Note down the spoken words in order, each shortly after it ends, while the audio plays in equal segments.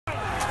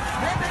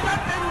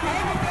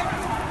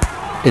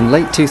In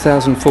late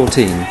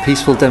 2014,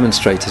 peaceful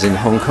demonstrators in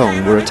Hong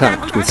Kong were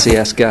attacked with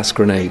CS gas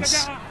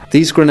grenades.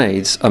 These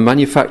grenades are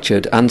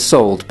manufactured and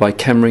sold by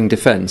Chemring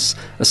Defence,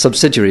 a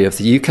subsidiary of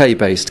the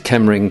UK-based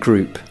Chemring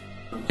Group.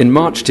 In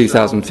March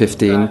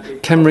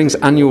 2015, Chemring's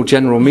annual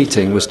general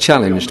meeting was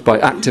challenged by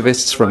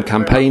activists from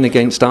Campaign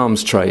Against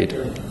Arms Trade.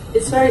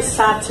 It's very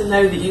sad to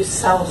know that you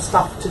sell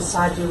stuff to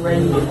Saudi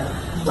Arabia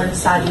when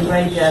Saudi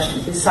Arabia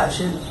is such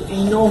an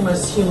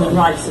enormous human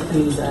rights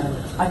abuser.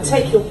 I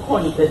take your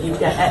point that you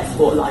get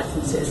export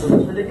licences,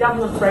 but the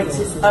government breaks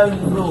its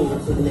own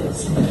rules in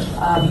this.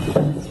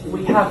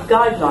 We have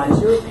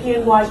guidelines,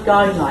 European-wide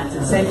guidelines,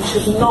 that say we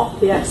should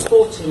not be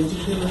exporting to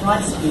human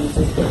rights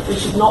abusers. We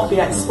should not be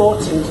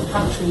exporting to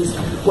countries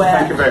where...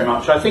 Thank you very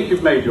much. I think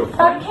you've made your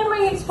point.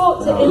 Chemring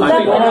export to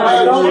 11...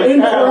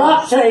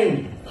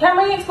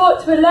 Chemring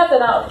export to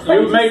 11 out of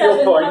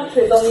 27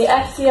 countries on the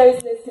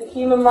FCO's list of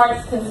human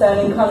rights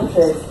concerning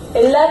countries.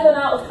 11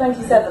 out of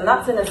 27.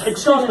 That's an astonishing...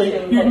 Excuse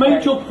me, you've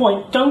made your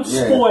point. Don't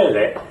spoil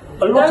it.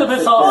 A lot of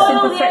us are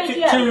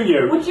sympathetic to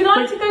you. Would you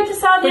like to go to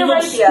Saudi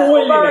Arabia or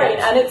Bahrain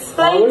and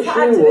explain to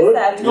activists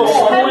there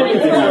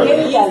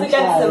Chemring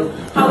against them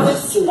how we're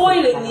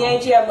spoiling the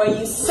AGM where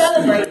you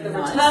celebrate the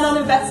return on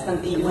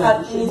investment that you've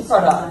had in these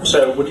products?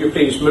 So would you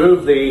please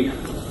move? The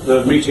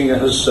meeting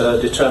has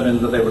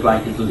determined that they would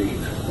like you to leave.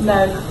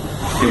 No.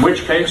 In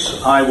which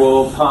case, I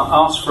will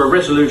ask for a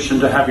resolution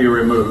to have you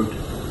removed.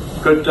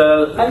 Could,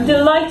 I'm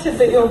delighted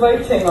that you're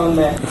voting on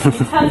this. You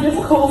can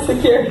just call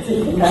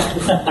security now.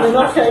 We're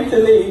not going to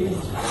leave.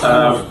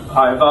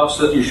 I have asked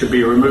that you should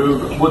be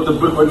removed. Would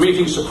the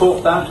meeting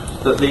support that?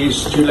 That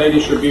these two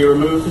ladies should be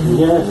removed?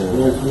 Yes.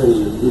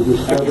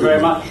 Thank you very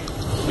much.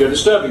 You're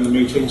disturbing the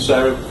meeting,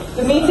 so...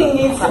 The meeting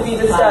needs to be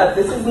disturbed.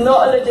 This is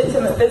not a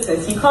legitimate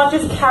business. You can't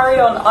just carry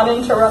on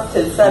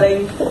uninterrupted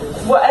selling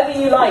whatever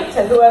you like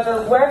to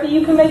whoever, wherever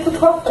you can make a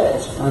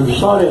profit. I'm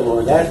sorry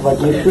about that, but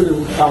you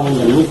shouldn't come in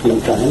the meeting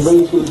time, but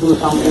you should do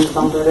something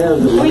somewhere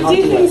else. We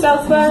do things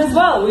elsewhere as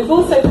well. We've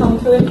also come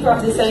to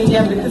interrupt this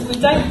AGM because we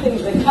don't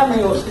think that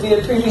Chemring ought to be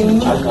approving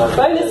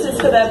bonuses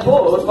to their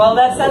board while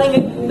they're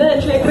selling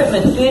military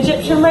equipment to the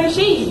Egyptian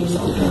regime.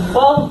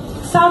 Well,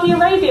 Saudi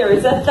Arabia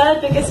is their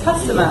third biggest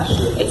customer.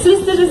 It's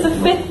listed as the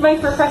fifth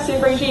most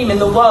repressive regime in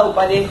the world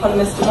by the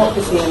Economist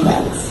Democracy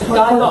Index. The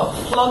guy got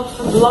flogged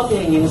for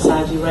blogging in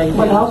Saudi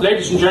Arabia.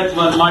 Ladies and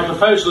gentlemen, my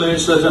proposal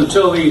is that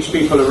until these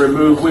people are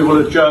removed, we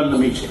will adjourn the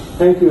meeting.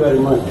 Thank you very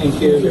much.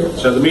 Thank you.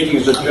 So the meeting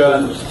is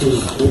adjourned.